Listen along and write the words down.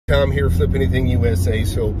Tom here, FlipAnythingUSA.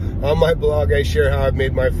 So on my blog, I share how I've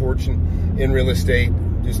made my fortune in real estate,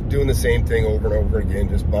 just doing the same thing over and over again,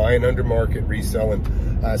 just buying under market, reselling.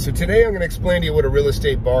 So today I'm going to explain to you what a real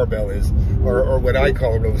estate barbell is, or what I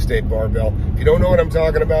call a real estate barbell. If you don't know what I'm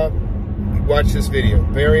talking about, watch this video.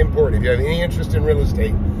 Very important. If you have any interest in real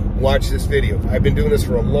estate, watch this video. I've been doing this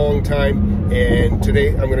for a long time, and today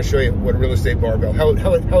I'm going to show you what a real estate barbell, how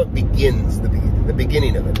it begins, the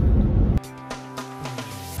beginning of it.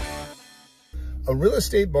 A real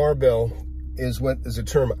estate barbell is a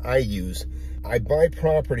term I use. I buy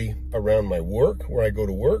property around my work, where I go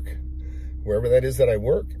to work, wherever that is that I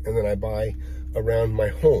work, and then I buy around my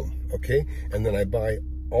home, okay? And then I buy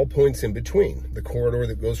all points in between, the corridor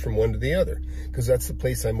that goes from one to the other, because that's the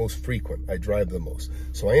place I most frequent. I drive the most.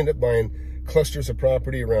 So I end up buying clusters of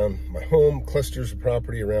property around my home, clusters of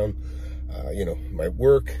property around, my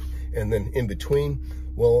work, and then in between.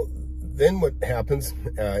 Well, then what happens,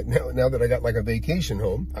 now that I got like a vacation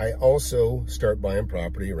home, I also start buying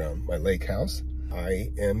property around my lake house.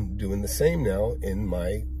 I am doing the same now in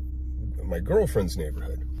my girlfriend's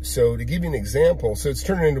neighborhood. So to give you an example, so it's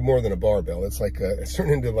turning into more than a barbell. It's like, it's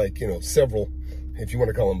turned into like, several, if you want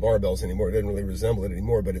to call them barbells anymore. It doesn't really resemble it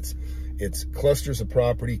anymore, but it's clusters of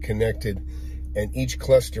property connected, and each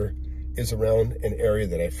cluster is around an area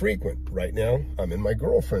that I frequent. Right now, I'm in my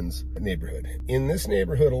girlfriend's neighborhood. In this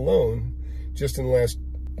neighborhood alone, just in the last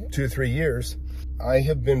 2 or 3 years, I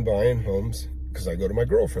have been buying homes because I go to my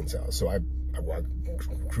girlfriend's house. So I walk,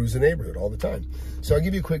 cruise the neighborhood all the time. So I'll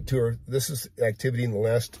give you a quick tour. This is activity in the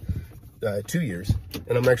last 2 years,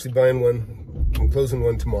 and I'm actually buying one. I'm closing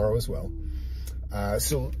one tomorrow as well.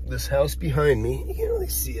 So this house behind me, you can't really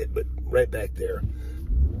see it, but right back there,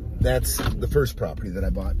 that's the first property that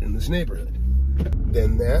I bought in this neighborhood.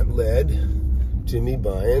 Then that led to me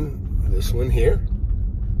buying this one here,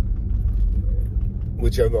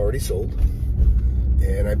 which I've already sold.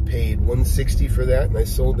 And I paid $160 for that, and I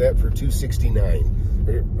sold that for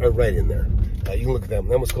 $269, right in there. You can look at that one.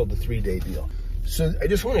 That was called the 3-day deal. So I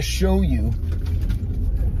just want to show you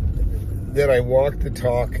that I walk the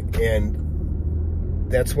talk,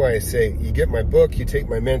 and that's why I say, you get my book, you take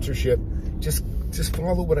my mentorship, just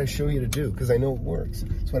follow what I show you to do, because I know it works.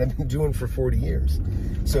 It's what I've been doing for 40 years.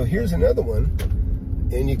 So here's another one,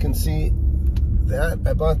 and you can see that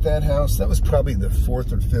I bought that house. That was probably the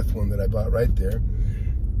 4th or 5th one that I bought right there.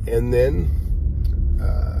 And then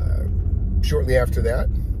shortly after that,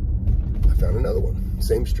 I found another one,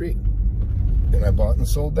 same street, and I bought and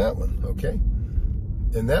sold that one, okay?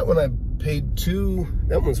 And that one I paid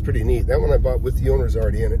that one's pretty neat. That one I bought with the owners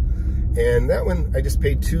already in it. And that one I just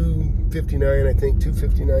paid $259, I think,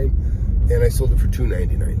 $259, and I sold it for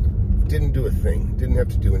 $299. Didn't do a thing, didn't have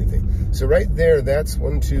to do anything. So right there, that's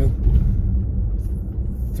 1, 2,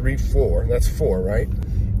 3, 4. That's 4, right?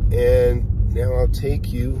 And now I'll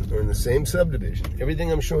take you, we're in the same subdivision.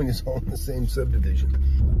 Everything I'm showing you is all in the same subdivision.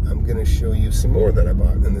 I'm gonna show you some more that I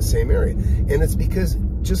bought in the same area. And it's because,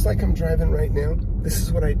 just like I'm driving right now, this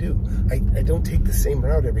is what I do. I don't take the same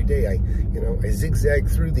route every day. I zigzag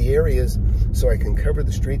through the areas so I can cover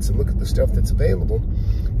the streets and look at the stuff that's available.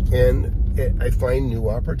 And I find new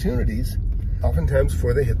opportunities, oftentimes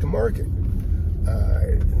before they hit the market.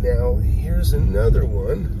 Now, here's another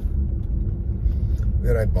one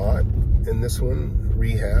that I bought, and this one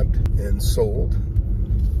rehabbed and sold.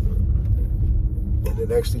 And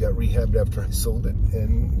it actually got rehabbed after I sold it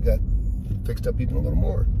and got fixed up even a little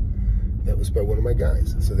more. That was by one of my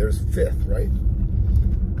guys. So there's 5th, right?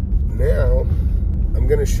 Now, I'm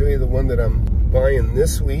gonna show you the one that I'm buying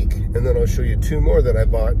this week, and then I'll show you 2 more that I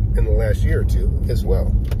bought in the last year or 2 as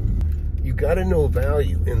well. You gotta know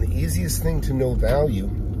value, and the easiest thing to know value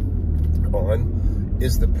on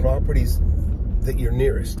is the properties that you're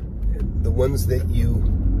nearest. The ones that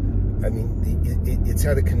it's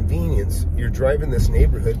out of convenience. You're driving this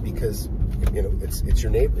neighborhood because, it's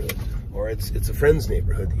your neighborhood, or it's a friend's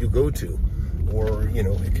neighborhood that you go to, or,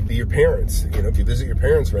 it could be your parents. If you visit your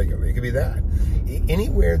parents regularly, it could be that.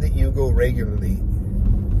 Anywhere that you go regularly,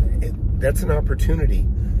 that's an opportunity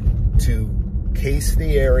to case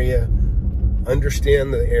the area,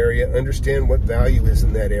 understand the area, understand what value is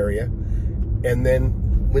in that area, and then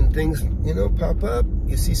when things, pop up,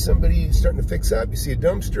 you see somebody starting to fix up, you see a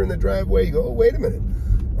dumpster in the driveway, you go, oh, wait a minute.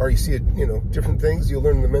 Or you see, different things you'll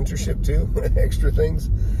learn in the mentorship too, extra things.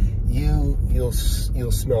 You'll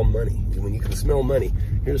smell money. And when you can smell money,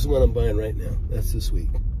 here's the one I'm buying right now. That's this week.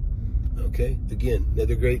 Okay, again,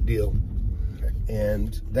 another great deal.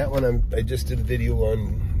 And that one I just did a video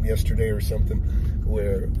on yesterday or something,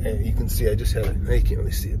 where you can see I just had you can't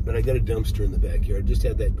really see it, but I got a dumpster in the backyard. Just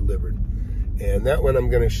had that delivered. And that one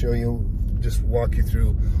I'm going to show you just walk you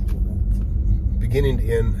through beginning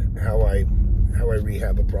to end how I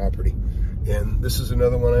rehab a property. And this is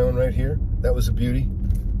another one I own right here. That was a beauty.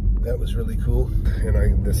 That was really cool.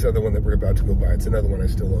 And this other one that we're about to go buy, it's another one I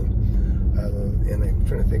still own. And I'm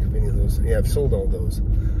trying to think of any of those. Yeah, I've sold all those.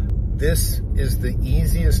 This is the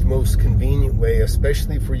easiest, most convenient way,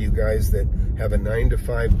 especially for you guys that have a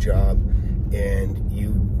 9-to-5 job and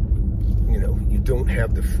you don't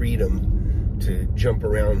have the freedom to jump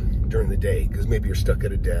around during the day because maybe you're stuck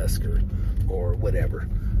at a desk or whatever.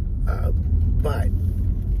 But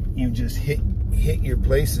you just hit your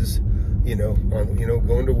places,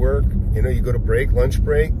 going to work, you go to break, lunch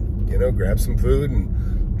break, grab some food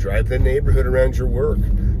and drive the neighborhood around your work.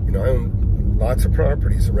 I own lots of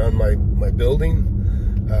properties around my building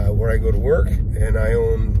where I go to work, and I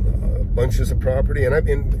own bunches of property, and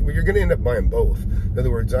you're going to end up buying both. In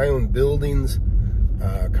other words, I own buildings,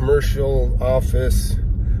 commercial, office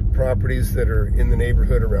properties that are in the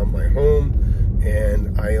neighborhood around my home,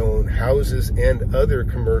 and I own houses and other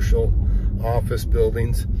commercial office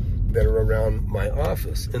buildings that are around my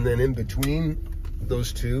office. And then in between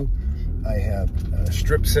those two, I have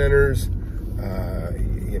strip centers,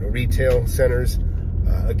 retail centers,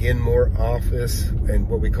 again, more office and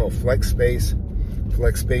what we call flex space.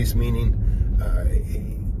 Flex space meaning,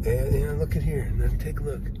 look at here, now take a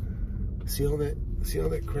look. See all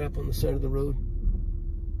that crap on the side of the road?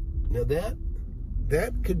 Now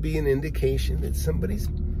that could be an indication that somebody's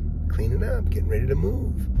cleaning up, getting ready to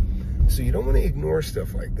move. So you don't want to ignore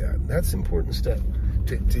stuff like that. That's important stuff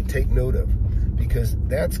to take note of, because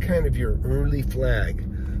that's kind of your early flag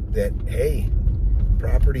that, hey,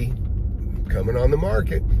 property coming on the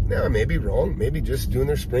market. Now, I may be wrong, maybe just doing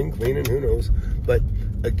their spring cleaning, who knows. But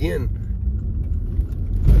again,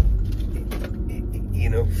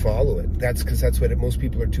 follow it. That's because that's what most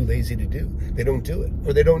people are too lazy to do. They don't do it,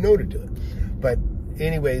 or they don't know to do it. But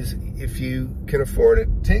anyways, if you can afford it,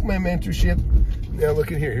 take my mentorship. Now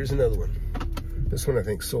look at here. Here's another one. This one I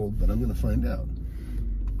think sold, but I'm going to find out.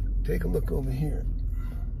 Take a look over here.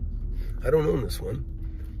 I don't own this one.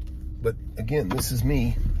 But again, this is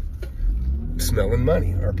me smelling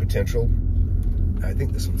money, our potential. I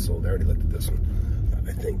think this one's sold. I already looked at this one,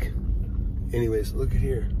 I think. Anyways, look at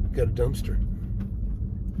here. Got a dumpster.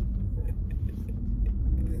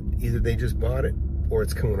 Either they just bought it or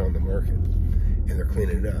it's coming on the market and they're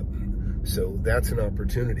cleaning it up. So that's an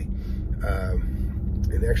opportunity.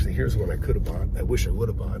 And actually, here's one I could have bought. I wish I would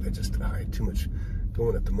have bought. I had too much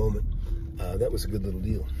going at the moment. That was a good little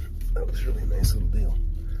deal. That was really a nice little deal.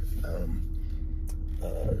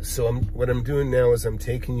 So what I'm doing now is I'm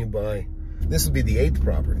taking you by, this will be the 8th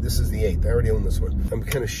property. This is the 8th. I already own this one. I'm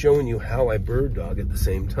kind of showing you how I bird dog at the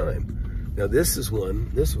same time. Now this is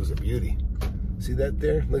one, this was a beauty. See that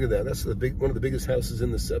there? Look at that. That's one of the biggest houses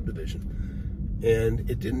in the subdivision. And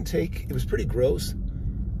it didn't take, it was pretty gross.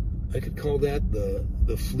 I could call that the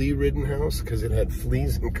flea-ridden house because it had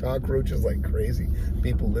fleas and cockroaches like crazy.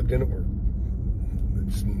 People lived in it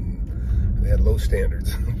they had low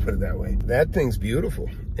standards, put it that way. That thing's beautiful,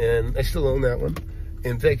 and I still own that one.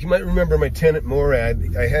 In fact, you might remember my tenant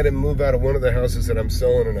Morad. I had him move out of one of the houses that I'm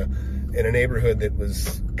selling in a neighborhood that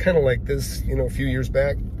was kind of like this, a few years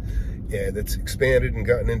back. Yeah, that's expanded and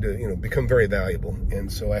gotten into, become very valuable.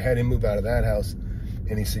 And so I had him move out of that house.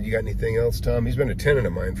 And he said, "You got anything else, Tom?" He's been a tenant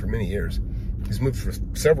of mine for many years. He's moved for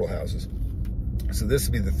several houses. So this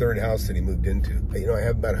will be the 3rd house that he moved into. I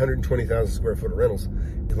have about 120,000 square foot of rentals.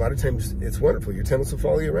 A lot of times it's wonderful. Your tenants will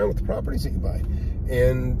follow you around with the properties that you buy.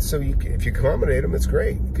 And so if you accommodate them, it's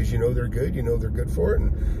great because they're good, they're good for it.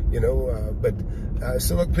 And,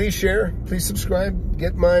 so look, please share, please subscribe,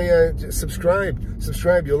 get my,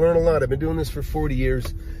 subscribe. You'll learn a lot. I've been doing this for 40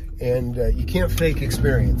 years. And you can't fake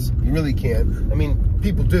experience. You really can't. I mean,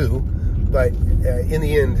 people do, but in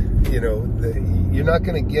the end, you're not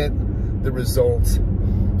going to get the results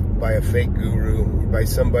by a fake guru, by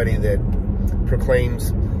somebody that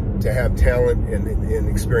proclaims to have talent and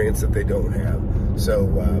experience that they don't have. So,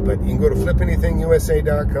 but you can go to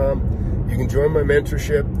FlipAnythingUSA.com. You can join my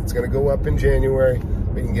mentorship. It's going to go up in January.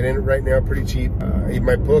 But you can get in it right now pretty cheap.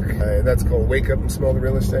 My book, that's called Wake Up and Smell the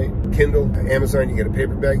Real Estate. Kindle, Amazon, you get a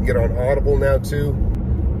paperback. You can get on Audible now too.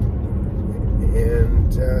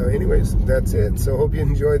 And anyways, that's it. So hope you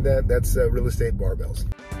enjoyed that. That's Real Estate Barbells.